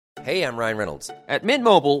Hey, I'm Ryan Reynolds. At Mint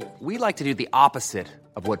Mobile, we like to do the opposite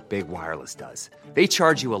of what Big Wireless does. They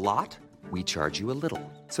charge you a lot, we charge you a little.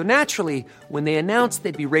 So naturally, when they announced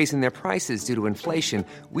they'd be raising their prices due to inflation,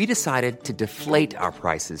 we decided to deflate our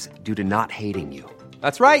prices due to not hating you.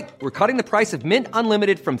 That's right. We're cutting the price of Mint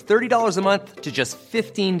Unlimited from $30 a month to just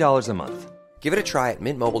 $15 a month. Give it a try at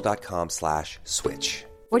mintmobile.com/switch.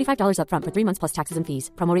 $45 up front for 3 months plus taxes and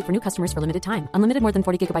fees. Promo rate for new customers for limited time. Unlimited more than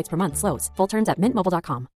 40 gigabytes per month. Slows full terms at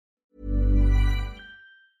mintmobile.com.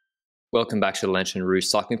 Welcome back to the Lantern Rouge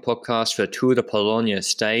Cycling Podcast for Tour de Pologne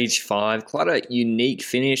Stage 5. Quite a unique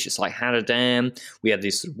finish. It's like Hatterdam. We have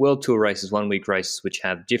these World Tour races, 1 week races, which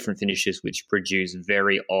have different finishes, which produce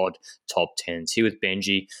very odd top 10s. Here with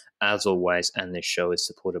Benji, as always, and this show is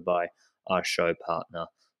supported by our show partner,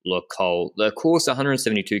 Le Col. The course,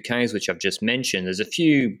 172 Ks, which I've just mentioned. There's a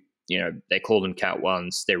few, they call them Cat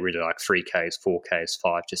 1s. They're really like 3 Ks, 4 Ks,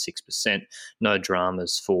 5 to 6%. No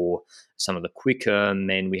dramas for some of the quicker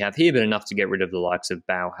men we have here, but enough to get rid of the likes of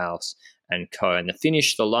Bauhaus and co. And the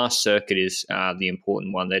finish, the last circuit is the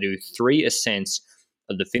important one. They do 3 ascents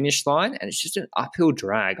of the finish line, and it's just an uphill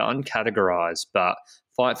drag, uncategorized, but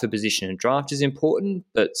fight for position and draft is important,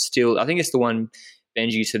 but still, I think it's the one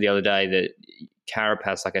Benji said the other day that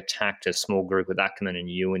Carapaz attacked a small group with Ackerman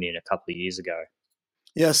and Ewan in a couple of years ago.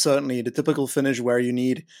 Yeah, certainly. The typical finish where you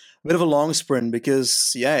need a bit of a long sprint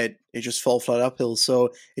because, it just falls flat uphill. So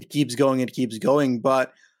it keeps going.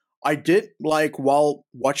 But I did, while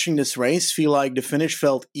watching this race, feel like the finish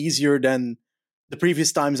felt easier than the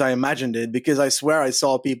previous times I imagined it, because I swear I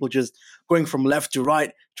saw people just going from left to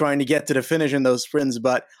right trying to get to the finish in those sprints,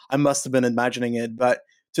 but I must have been imagining it. But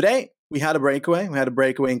today we had a breakaway. We had a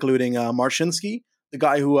breakaway including Marcinski, the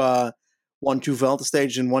guy who won 2 Vuelta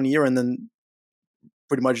stages in 1 year and then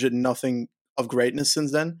pretty much did nothing of greatness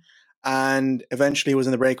since then. And eventually he was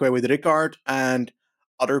in the breakaway with Ricard and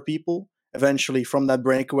other people. Eventually from that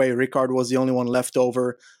breakaway, Ricard was the only one left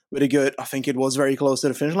over with a good, I think it was very close to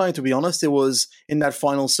the finish line, to be honest. It was in that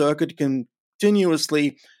final circuit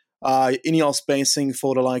continuously Ineos pacing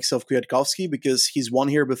for the likes of Kwiatkowski because he's won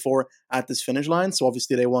here before at this finish line. So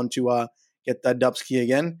obviously they want to get that Dubsky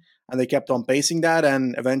again. And they kept on pacing that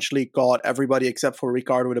and eventually caught everybody except for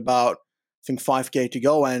Ricard with about, I think, 5K to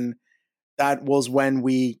go. And that was when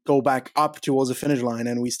we go back up towards the finish line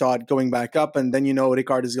and we start going back up. And then,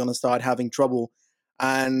 Ricard is going to start having trouble.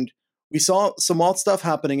 And we saw some odd stuff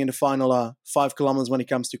happening in the final 5 kilometers when it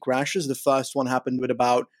comes to crashes. The first one happened with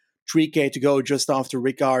about 3K to go just after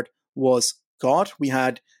Ricard was caught. We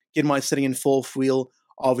had Girmay sitting in fourth wheel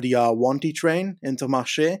of the Wanty train,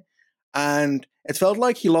 Intermarché. And it felt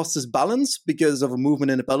like he lost his balance because of a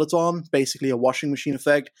movement in the peloton, basically a washing machine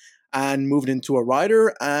effect, and moved into a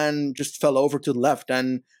rider and just fell over to the left.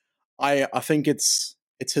 And I think it's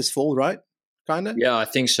his fault, right? Kind of? Yeah, I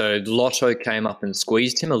think so. Lotto came up and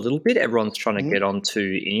squeezed him a little bit. Everyone's trying to get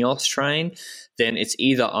onto Ineos train. Then it's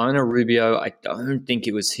either Ona Rubio. I don't think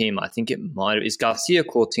it was him. I think it might have. Is Garcia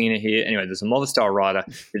Cortina here? Anyway, there's a Movistar rider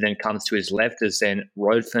who then comes to his left. There's then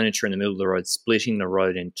road furniture in the middle of the road, splitting the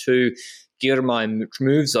road in 2. Girmay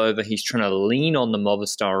moves over. He's trying to lean on the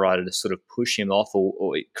Movistar rider to sort of push him off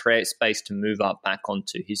or create space to move up back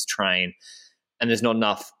onto his train. And there's not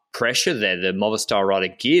enough pressure there. The Movistar rider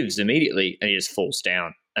gives immediately and he just falls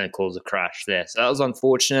down and it causes a crash there. So that was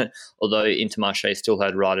unfortunate, although Intermarché still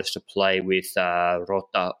had riders to play with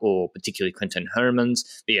Rota or particularly Quentin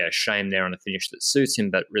Hermans. But yeah, shame there on a finish that suits him.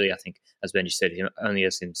 But really, I think, as Benji said, he only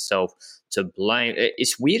has himself to blame.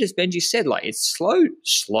 It's weird, as Benji said, it's slow,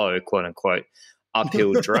 quote unquote,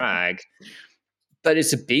 uphill drag. But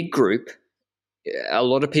it's a big group. A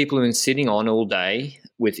lot of people have been sitting on all day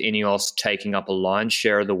with Ineos taking up a lion's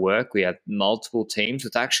share of the work. We have multiple teams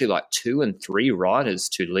with actually 2 and 3 riders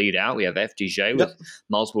to lead out. We have FDJ with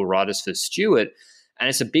multiple riders for Stewart. And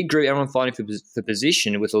it's a big group, everyone fighting for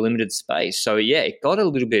position with a limited space. So, yeah, it got a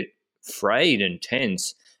little bit frayed and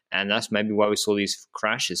tense. And that's maybe why we saw these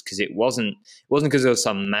crashes, because it wasn't because there was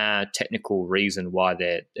some mad technical reason why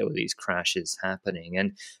there were these crashes happening.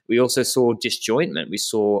 And we also saw disjointment. We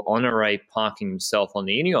saw Honoré parking himself on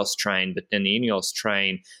the Ineos train, but then the Ineos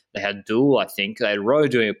train, they had Dool, I think. They had Rowe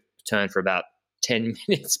doing a turn for about 10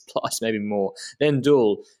 minutes plus, maybe more. Then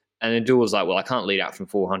Dool. And then Dool was like, well, I can't lead out from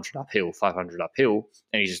 400 uphill, 500 uphill.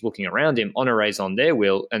 And he's just looking around him. Honoré's on their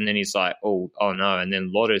wheel. And then he's like, oh no. And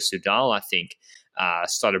then Lotto Soudal, I think,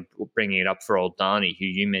 started bringing it up for Oldani, who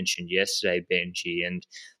you mentioned yesterday, Benji, and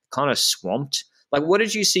kind of swamped. What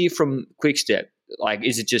did you see from Quickstep?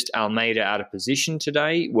 Is it just Almeida out of position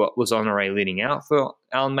today? What was Honoré leading out for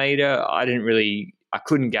Almeida? I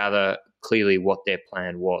couldn't gather clearly what their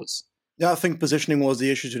plan was. Yeah, I think positioning was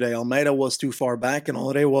the issue today. Almeida was too far back, and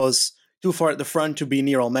Holiday was too far at the front to be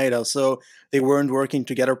near Almeida. So they weren't working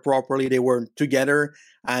together properly. They weren't together,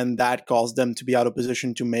 and that caused them to be out of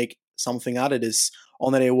position to make something out of this.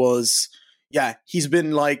 Holiday was, yeah, he's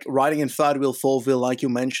been like riding in third wheel, fourth wheel, like you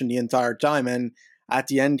mentioned, the entire time. And at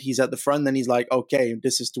the end, he's at the front, and he's like, okay,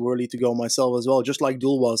 this is too early to go myself as well, just like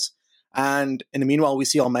Dul was. And in the meanwhile, we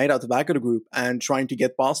see Almeida at the back of the group and trying to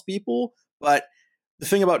get past people, but the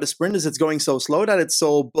thing about the sprint is it's going so slow that it's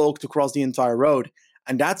so bulked across the entire road.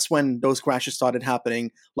 And that's when those crashes started happening.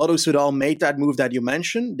 Lotto Soudal made that move that you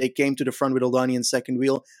mentioned. They came to the front with Oldani in second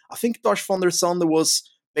wheel. I think Tosh van der Sande was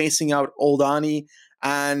pacing out Oldani.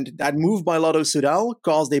 And that move by Lotto Soudal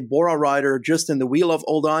caused a Bora rider just in the wheel of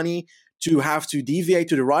Oldani to have to deviate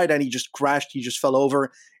to the right. And he just crashed. He just fell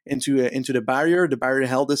over into the barrier. The barrier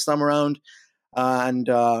held this time around.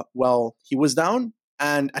 Well, he was down.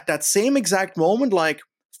 And at that same exact moment, like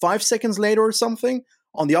 5 seconds later or something,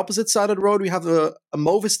 on the opposite side of the road, we have a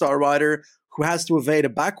Movistar rider who has to evade a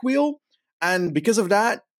back wheel. And because of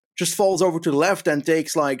that, just falls over to the left and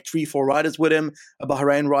takes like 3-4 riders with him. A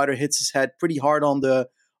Bahrain rider hits his head pretty hard on the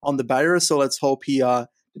barrier. So let's hope he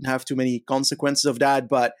didn't have too many consequences of that.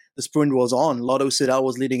 But the sprint was on. Lotto Soudal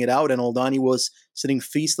was leading it out, and Oldani was sitting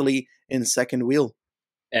feastily in second wheel.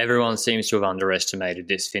 Everyone seems to have underestimated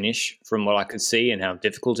this finish from what I could see and how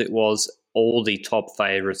difficult it was. All the top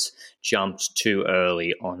favourites jumped too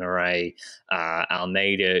early. Honoré,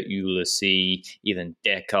 Almeida, Ulissi, even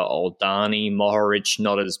Decker, Oldani, Mohoric,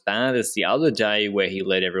 not as bad as the other day where he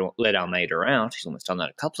led Almeida out. He's almost done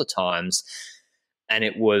that a couple of times. And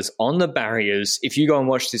it was on the barriers. If you go and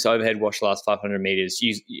watch this overhead watch the last 500 metres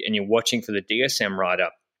and you're watching for the DSM rider,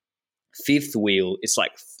 fifth wheel, it's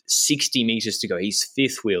like 60 meters to go. He's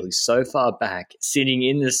fifth wheel. He's so far back, sitting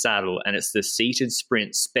in the saddle, and it's the seated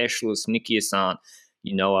sprint specialist, Nicky Assant.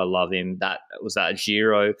 You know I love him. That was that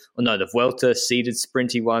Giro. Oh, no, the Vuelta seated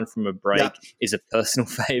sprint he won from a break is a personal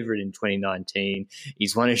favorite in 2019.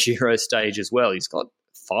 He's won a Giro stage as well. He's got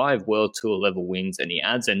 5 World Tour level wins, and he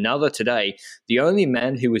adds another today. The only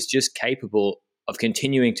man who was just capable of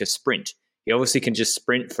continuing to sprint. He obviously can just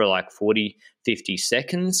sprint for like 40, 50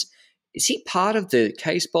 seconds. Is he part of the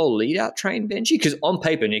Case Bowl lead-out train, Benji? Because on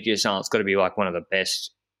paper, Nicky Assant's got to be like one of the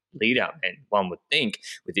best lead-out men, one would think,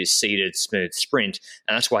 with his seated, smooth sprint.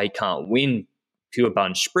 And that's why he can't win pure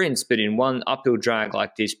bunch sprints. But in one uphill drag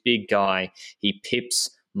like this, big guy, he pips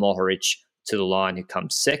Mohoric to the line, who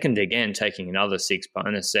comes second again, taking another 6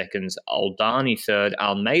 bonus seconds. Oldani third,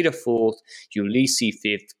 Almeida fourth, Ulissi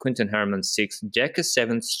fifth, Quinten Herrmann sixth, Decker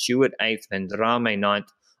seventh, Stewart eighth, Vendrame ninth,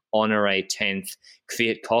 Honoré 10th,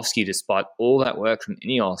 Kwiatkowski, despite all that work from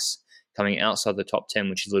Ineos, coming outside the top 10,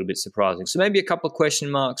 which is a little bit surprising. So maybe a couple of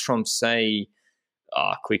question marks from, say,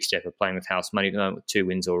 Quickstep are playing with house money at the moment with 2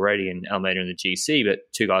 wins already, and Almeida in the GC, but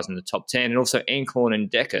 2 guys in the top 10, and also Enkhorn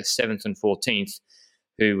and Decker, 7th and 14th,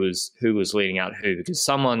 who was leading out who, because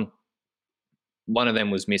one of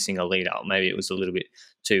them was missing a lead out. Maybe it was a little bit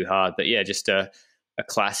too hard, but yeah, just a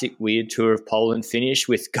classic weird Tour of Poland finish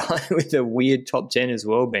with a weird top 10 as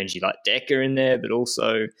well, Benji, like Decker in there, but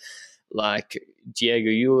also like Diego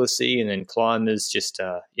Ulissi, and then climbers, just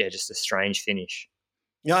a strange finish.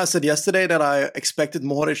 Yeah, I said yesterday that I expected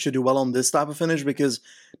Mohoric to do well on this type of finish because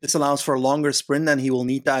this allows for a longer sprint, and he will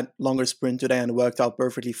need that longer sprint today, and it worked out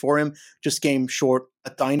perfectly for him. Just came short a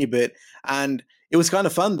tiny bit. And it was kind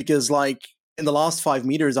of fun because, like, in the last 5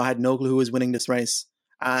 meters, I had no clue who was winning this race.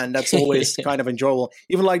 And that's always kind of enjoyable.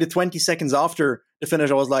 Even like the 20 seconds after the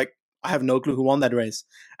finish, I was like, I have no clue who won that race.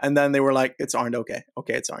 And then they were like, it's Arndt. Okay,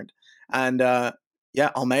 it's Arndt. And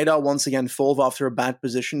Almeida once again fourth after a bad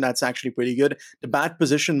position. That's actually pretty good. The bad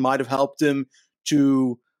position might have helped him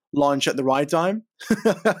to launch at the right time.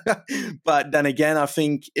 But then again, I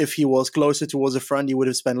think if he was closer towards the front, he would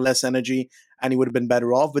have spent less energy and he would have been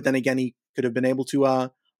better off. But then again, he could have been able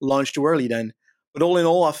to launch too early then. But all in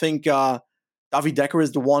all, I think David Decker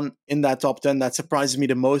is the one in that top 10 that surprises me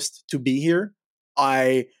the most to be here.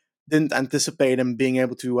 I didn't anticipate him being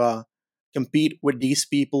able to compete with these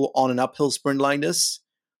people on an uphill sprint like this.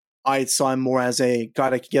 I saw him more as a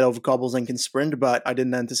guy that can get over cobbles and can sprint, but I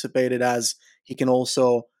didn't anticipate it as he can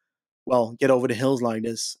also, get over the hills like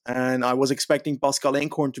this. And I was expecting Pascal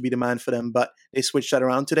Enkhorn to be the man for them, but they switched that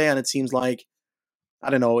around today, and it seems like, I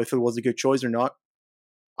don't know if it was a good choice or not.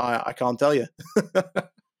 I can't tell you.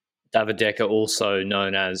 David Decker, also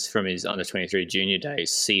known as, from his under-23 junior days,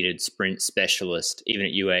 seated sprint specialist. Even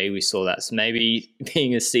at UAE, we saw that. So maybe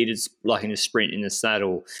being a seated, like in a sprint in the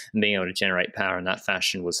saddle, and being able to generate power in that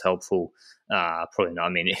fashion was helpful. Probably not. I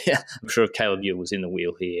mean, I'm sure if Caleb Ewan was in the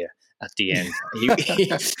wheel here, at the end. He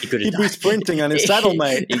could have He'd be sprinting on his saddle,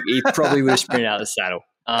 mate. He probably would have sprinted out of the saddle.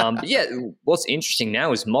 But yeah, what's interesting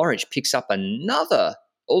now is Morich picks up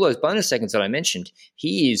all those bonus seconds that I mentioned.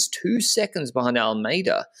 He is 2 seconds behind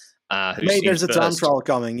Almeida. Mate, there's a time trial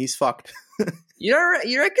coming. He's fucked. You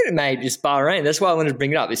reckon, mate, it's Bahrain. That's why I wanted to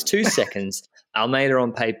bring it up. It's 2 seconds. Almeida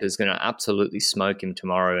on paper is going to absolutely smoke him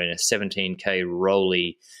tomorrow in a 17K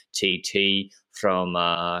Rolly TT from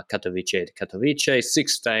Katowice to Katowice. 6th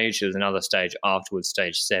stage. There's another stage afterwards,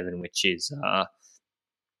 stage 7, which is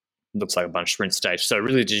looks like a bunch of sprint stage. So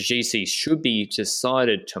really the GC should be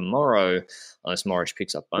decided tomorrow unless Morris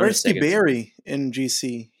picks up bonus seconds. Where's Tiberi in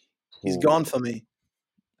GC? He's gone for me.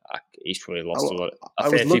 He's probably lost a lot. I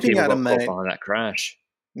was looking at him, mate. Behind that crash.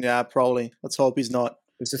 Yeah, probably. Let's hope he's not.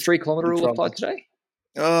 Was the 3-kilometer rule applied today?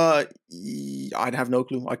 I'd have no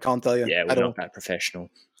clue. I can't tell you. Yeah, we're not that professional.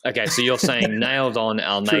 Okay, so you're saying nailed on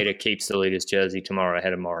Almeida keeps the leader's jersey tomorrow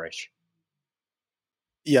ahead of Morris?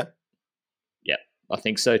 Yeah. Yeah, I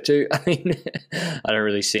think so too. I mean, I don't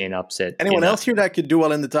really see an upset. Anyone else here that could do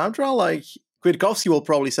well in the time trial? Like, Kwiatkowski will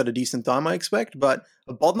probably set a decent time, I expect, but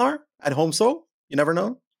Bodnar at home, so you never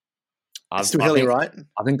know. It's too hilly, right?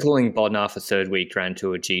 I've been calling Bodnar for third week Grand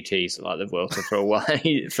Tour GTs like the Vuelta for a while.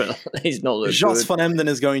 He's not looking Jos good. van Emden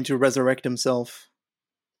is going to resurrect himself.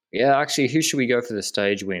 Yeah, actually, who should we go for the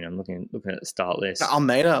stage win? I'm looking at the start list.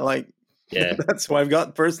 Almeida, yeah, that's who I've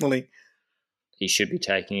got personally. He should be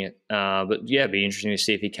taking it. But yeah, it'd be interesting to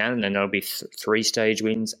see if he can. And then there'll be 3 stage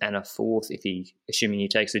wins and a 4th assuming he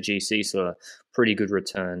takes the GC. So a pretty good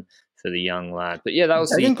return for the young lad. But yeah, that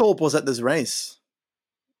was Degenkolb was at this race.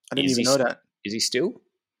 I didn't even know that. Is he still?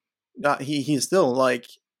 He's still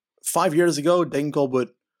 5 years ago. Degenkolb would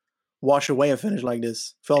wash away a finish like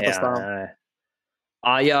this. Felt style.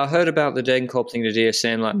 Yeah, I heard about the Degenkolb thing to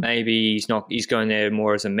DSM. Maybe he's going there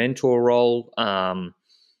more as a mentor role.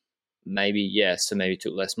 Maybe so maybe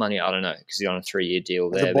took less money. I don't know because he's on a 3-year deal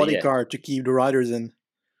there. As a bodyguard to keep the riders in.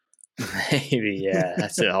 Maybe, yeah.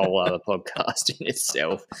 That's a whole other podcast in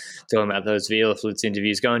itself. Talking about those Wielerflits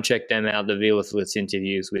interviews. Go and check them out, the Wielerflits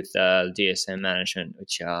interviews with DSM management,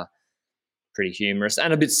 which are pretty humorous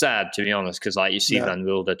and a bit sad, to be honest, because you see Van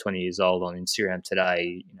Wilder, 20 years old, on Instagram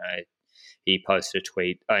today. He posted a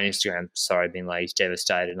tweet on Instagram, being he's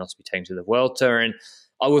devastated not to be taken to the Vuelta. And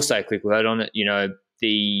I will say a quick word on it.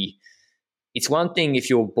 It's one thing if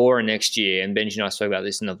you're Bora next year, and Benji and I spoke about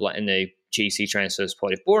this in the GC transfers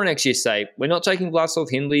pod. If Bora next year say, we're not taking Vlasov,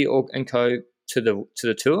 Hindley and co to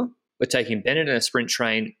the tour, we're taking Bennett in a sprint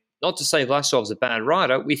train, not to say Vlasov's a bad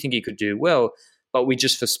rider, we think he could do well, but we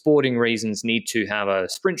just for sporting reasons need to have a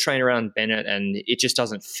sprint train around Bennett and it just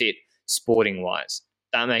doesn't fit sporting wise.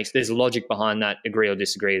 There's logic behind that, agree or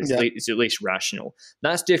disagree. It's at least rational.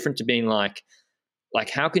 That's different to being like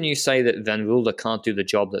how can you say that Van Wilder can't do the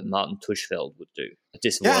job that Martin Tuschfeld would do at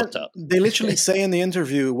this Vuelta? They literally say in the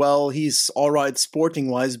interview, well, he's all right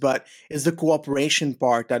sporting-wise, but it's the cooperation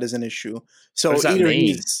part that is an issue. So either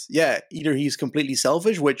he's completely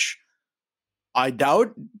selfish, which I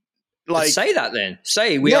doubt. Say that then.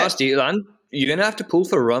 We asked you, you're going to have to pull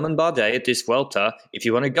for Roman Bardet at this Vuelta if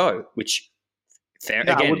you want to go, which fair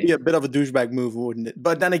again. Would be a bit of a douchebag move, wouldn't it?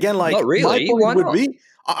 But then again, not really. My point Why would not? be,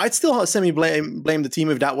 I'd still blame the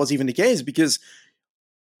team if that was even the case, because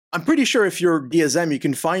I'm pretty sure if you're DSM, you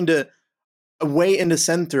can find a way in the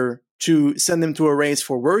center to send him to a race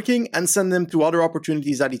for working and send him to other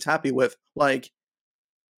opportunities that he's happy with.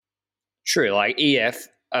 True, EF.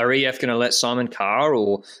 Are EF going to let Simon Carr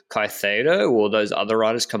or Caicedo or those other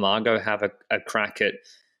riders, Camargo, have a crack at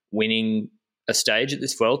winning a stage at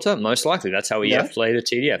this Vuelta? Most likely. That's how EF played at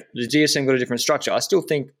TDF. The DSM got a different structure. I still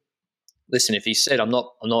think, listen, if he said, I'm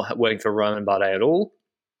not working for Roman Bardet at all,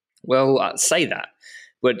 well, say that.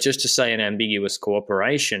 But just to say an ambiguous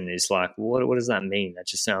cooperation is what does that mean? That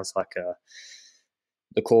just sounds like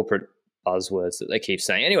the corporate buzzwords that they keep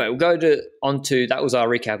saying. Anyway, we'll go onto that was our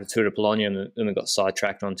recap of Tour de Pologne, and then we got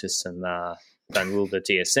sidetracked onto some Van Wilder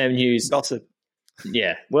DSM news. Gossip.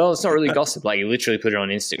 Yeah, well, it's not really gossip. You literally put it on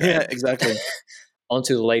Instagram. Yeah, exactly.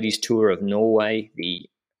 Onto the ladies' tour of Norway.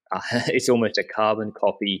 It's almost a carbon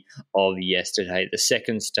copy of yesterday. The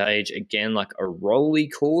second stage, again, a rolly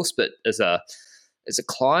course, but there's a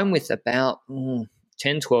climb with about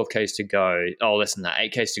 10, 12 Ks to go. Oh, less than that,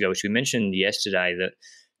 8 Ks to go, which we mentioned yesterday that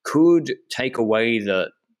could take away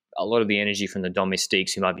a lot of the energy from the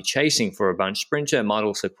domestiques who might be chasing for a bunch sprinter. It might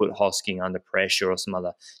also put Hosking under pressure or some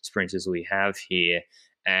other sprinters we have here.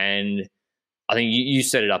 And I think you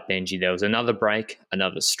set it up, Benji. There was another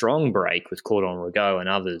strong break with Cordon Rigaud and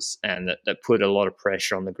others, and that put a lot of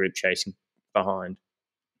pressure on the group chasing behind.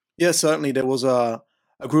 Yeah, certainly. There was a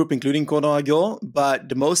a group including Coronado, but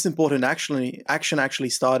the most important action actually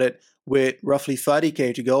started with roughly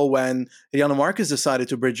 30k to go when Rihanna Marcus decided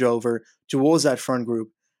to bridge over towards that front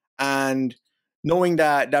group. And knowing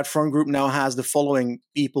that that front group now has the following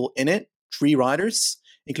people in it, 3 riders,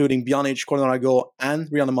 including Bjanic, Coronado, and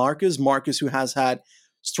Rihanna Marcus. Marcus, who has had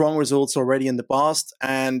strong results already in the past,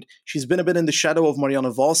 and she's been a bit in the shadow of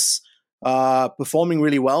Marianne Vos, performing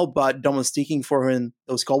really well, but domestiquing for her in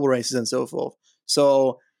those cobble races and so forth.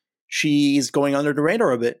 So she's going under the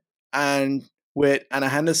radar a bit. And with Anna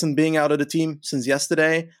Henderson being out of the team since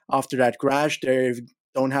yesterday, after that crash, they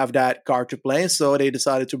don't have that card to play, so they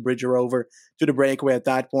decided to bridge her over to the breakaway at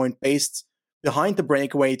that point, paced behind the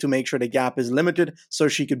breakaway to make sure the gap is limited so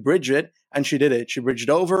she could bridge it, and she did it. She bridged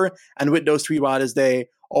over, and with those 3 riders, they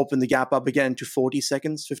opened the gap up again to 40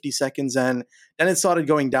 seconds, 50 seconds, and then it started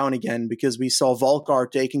going down again because we saw Volcar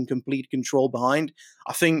taking complete control behind.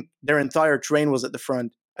 I think their entire train was at the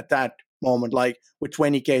front at that moment, like with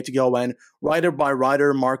 20k to go, and rider by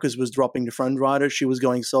rider, Marcus was dropping the front rider. She was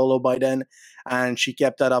going solo by then, and she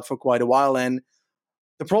kept that up for quite a while. And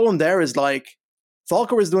the problem there is, like,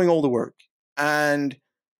 Volcar is doing all the work. And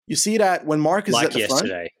you see that when Marcus is at the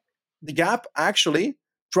front, the gap actually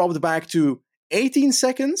dropped back to 18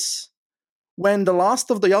 seconds when the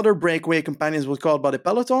last of the other breakaway companions was caught by the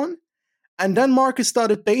peloton. And then Marcus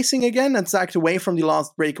started pacing again and sacked away from the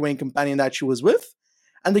last breakaway companion that she was with.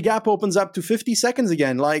 And the gap opens up to 50 seconds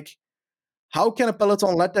again. Like, how can a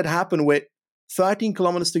peloton let that happen with 13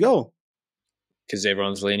 kilometers to go? Because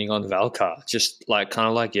everyone's leaning on Valcar, just like kind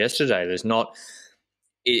of like yesterday. There's not...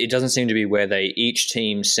 It doesn't seem to be where each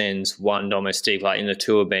team sends one domestique, like in the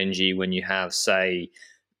Tour Benji, when you have, say,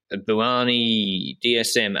 Buani,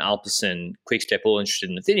 DSM, Alpecin, Quickstep all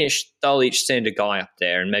interested in the finish, they'll each send a guy up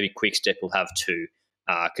there, and maybe Quickstep will have 2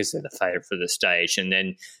 because they're the favourite for the stage. And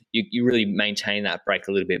then you really maintain that break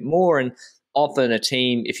a little bit more. And often a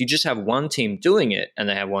team, if you just have one team doing it and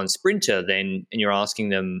they have one sprinter, then and you're asking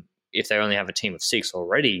them if they only have a team of 6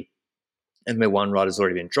 already, and where one rider's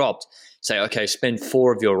already been dropped, say, okay, spend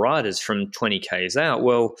 4 of your riders from 20 Ks out.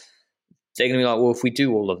 Well, they're going to be like, well, if we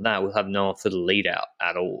do all of that, we'll have no one for the lead out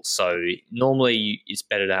at all. So normally it's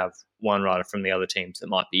better to have one rider from the other teams that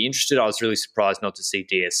might be interested. I was really surprised not to see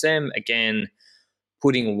DSM. Again,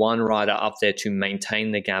 putting one rider up there to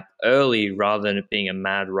maintain the gap early rather than it being a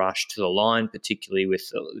mad rush to the line, particularly with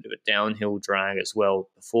a little bit of a downhill drag as well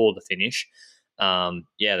before the finish.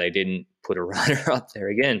 They didn't put a rider up there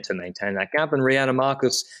again to maintain that gap. And Rihanna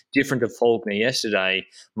Marcus, different to Faulkner yesterday,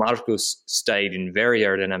 Marcus stayed in very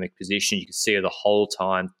aerodynamic position. You could see her the whole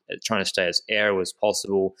time trying to stay as aero as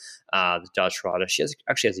possible. The Dutch rider, she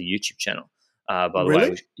actually has a YouTube channel, by the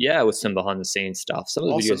way. Yeah, with some behind the scenes stuff. Some of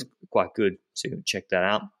the videos are quite good, so you can check that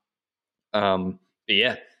out. But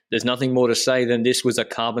yeah, there's nothing more to say than this was a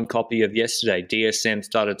carbon copy of yesterday. DSM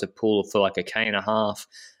started to pull for like a K&a-half.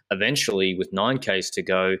 Eventually, with 9Ks to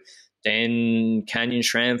go, then Canyon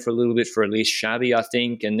SRAM for a little bit for Elise Shabby, I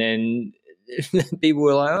think, and then people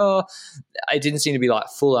were like, oh, it didn't seem to be like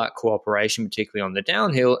full-out cooperation, particularly on the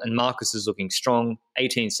downhill, and Marcus is looking strong,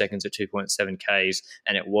 18 seconds at 2.7 Ks,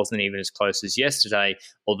 and it wasn't even as close as yesterday,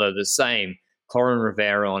 although the same. Corin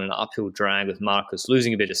Rivera on an uphill drag with Marcus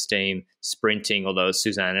losing a bit of steam, sprinting, although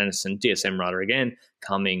Suzanne Anderson, DSM rider again,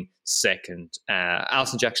 coming second.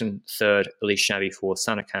 Alison Jackson third, Elise Shabby fourth,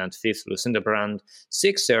 Sanne Cant fifth, Lucinda Brand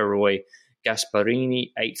sixth, Sarah Roy,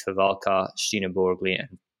 Gasparini eighth for Valcar, Stina Borgli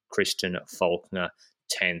and Kristen Faulkner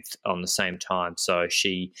 10th on the same time. So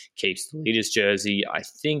she keeps the leader's jersey, I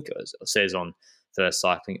think, as it says on First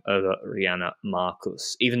Cycling, over Rihanna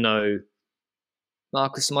Marcus, even though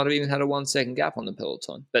Marcus might have even had a 1 second gap on the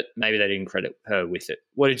peloton, but maybe they didn't credit her with it.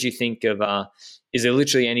 What did you think of, is there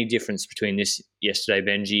literally any difference between this yesterday,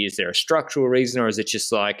 Benji? Is there a structural reason, or is it just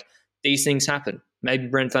like these things happen? Maybe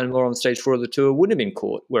Brent Van Moor on stage 4 of the Tour wouldn't have been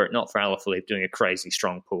caught were it not for Alaphilippe doing a crazy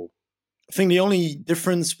strong pull. I think the only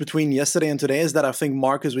difference between yesterday and today is that I think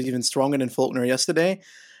Marcus was even stronger than Faulkner yesterday.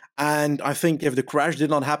 And I think if the crash did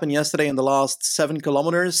not happen yesterday in the last 7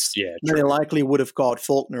 kilometers, they likely would have caught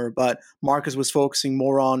Faulkner. But Marcus was focusing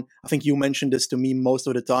more on, I think you mentioned this to me most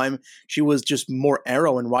of the time, she was just more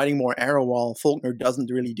aero and riding more aero, while Faulkner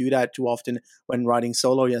doesn't really do that too often when riding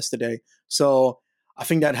solo yesterday. So I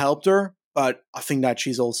think that helped her, but I think that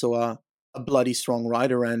she's also a bloody strong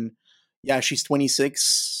rider. And yeah, she's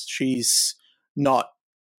 26. She's not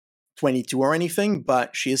 22 or anything,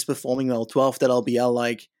 but she is performing well. 12th at LBL,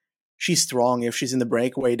 like, she's strong. If she's in the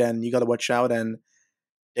breakaway, then you got to watch out, and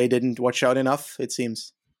they didn't watch out enough, it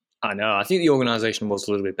seems. I know. I think the organisation was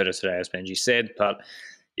a little bit better today, as Benji said, but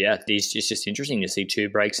yeah, it's just interesting to see 2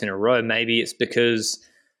 breaks in a row. Maybe it's because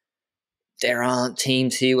there aren't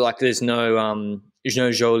teams here like there's no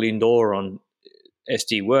Joe Lindor on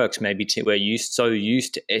SD Works. Maybe we're so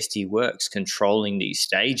used to SD Works controlling these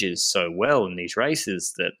stages so well in these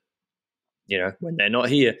races that, when they're not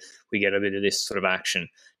here, we get a bit of this sort of action.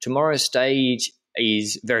 Tomorrow's stage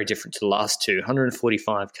is very different to the last two,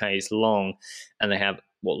 145 Ks long, and they have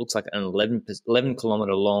what looks like an 11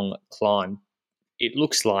 kilometer long climb. It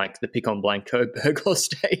looks like the Picon Blanco Burgos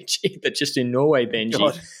stage, but just in Norway, Benji.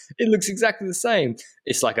 God. It looks exactly the same.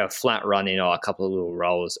 It's like a flat run in, a couple of little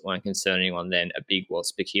rollers that won't concern anyone. Then a big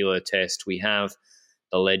watts per kilo test. We have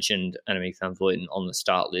the legend Annemiek van Vleuten on the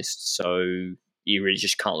start list, so you really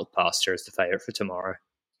just can't look past her as the favourite for tomorrow.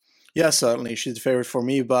 Yeah, certainly. She's the favourite for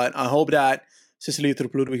me, but I hope that Cecilie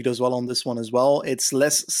Trup Ludwig does well on this one as well. It's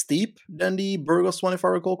less steep than the Burgos one, if I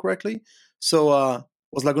recall correctly. So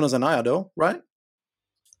was Laguna Zanaya, though, right?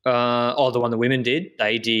 The one the women did.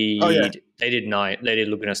 They did. Oh, yeah. They did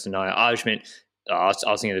Laguna Zanaya. I was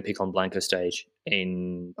thinking of the Picon Blanco stage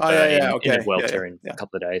in the Vuelta in a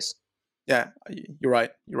couple of days. Yeah, you're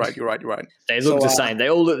right. They look the same. They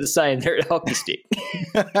all look the same. They're a hockey stick.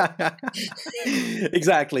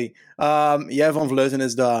 Exactly. Van Vleuten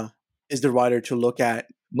is the rider to look at.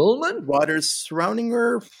 Mollman? Riders surrounding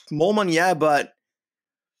her. Mollman, yeah, but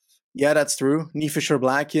yeah, that's true. Nie Fisher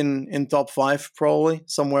Black in top 5, probably.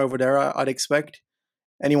 Somewhere over there, I'd expect.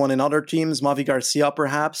 Anyone in other teams, Mavi Garcia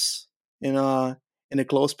perhaps in a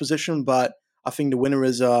close position, but I think the winner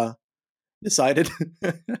is decided.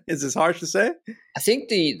 Is this harsh to say? I think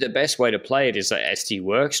the best way to play it is like SD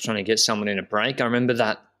Works, trying to get someone in a break. I remember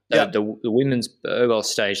that the women's Burgos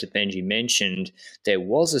stage that Benji mentioned, there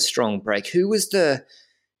was a strong break. Who was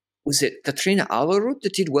it Katrina Alerud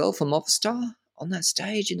that did well for Movistar on that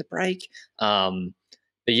stage in the break?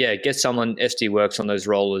 But yeah, get someone, SD Works on those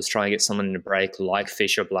rollers, try and get someone in a break like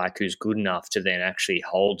Fisher Black who's good enough to then actually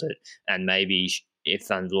hold it, and maybe if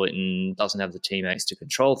Van Vleuten doesn't have the teammates to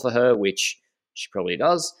control for her, which she probably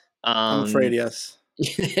does. I'm afraid, yes.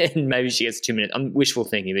 And maybe she gets 2 minutes. I'm wishful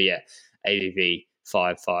thinking, but yeah, ABV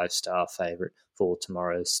 5-star favourite for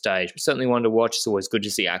tomorrow's stage. But certainly one to watch. It's always good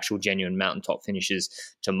to see actual genuine mountaintop finishes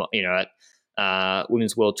at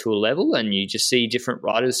Women's World Tour level, and you just see different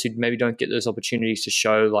riders who maybe don't get those opportunities to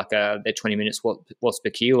show like their 20 minutes watts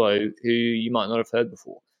per kilo who you might not have heard of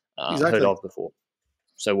before.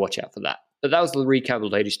 So watch out for that. But that was the recap of the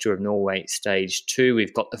Ladies Tour of Norway Stage 2.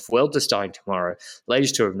 We've got the Vuelta starting tomorrow.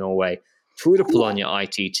 Ladies Tour of Norway, Tour de Pologne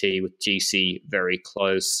ITT with GC very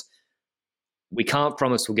close. We can't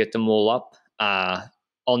promise we'll get them all up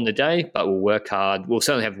on the day, but we'll work hard. We'll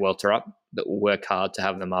certainly have Vuelta up, but we'll work hard to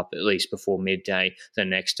have them up at least before midday the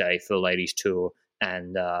next day for the Ladies Tour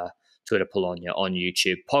and Tour de Pologne on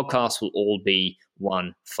YouTube. Podcasts will all be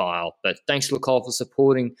one file. But thanks to Lacole for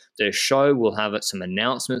supporting the show. We'll have some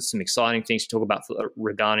announcements, some exciting things to talk about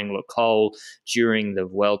regarding Lacole during the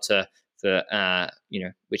Vuelta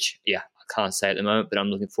which I can't say at the moment, but I'm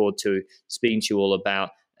looking forward to speaking to you all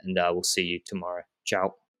about, and we'll see you tomorrow.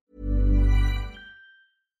 Ciao.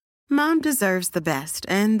 Mom deserves the best,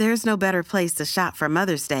 and there's no better place to shop for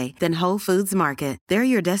Mother's Day than Whole Foods Market. They're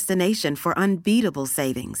your destination for unbeatable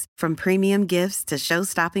savings, from premium gifts to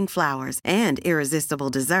show-stopping flowers and irresistible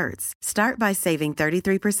desserts. Start by saving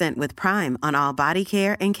 33% with Prime on all body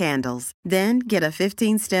care and candles. Then get a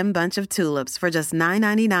 15-stem bunch of tulips for just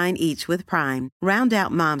 $9.99 each with Prime. Round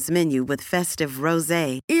out Mom's menu with festive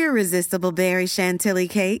rosé, irresistible berry chantilly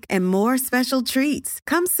cake, and more special treats.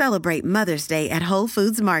 Come celebrate Mother's Day at Whole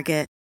Foods Market.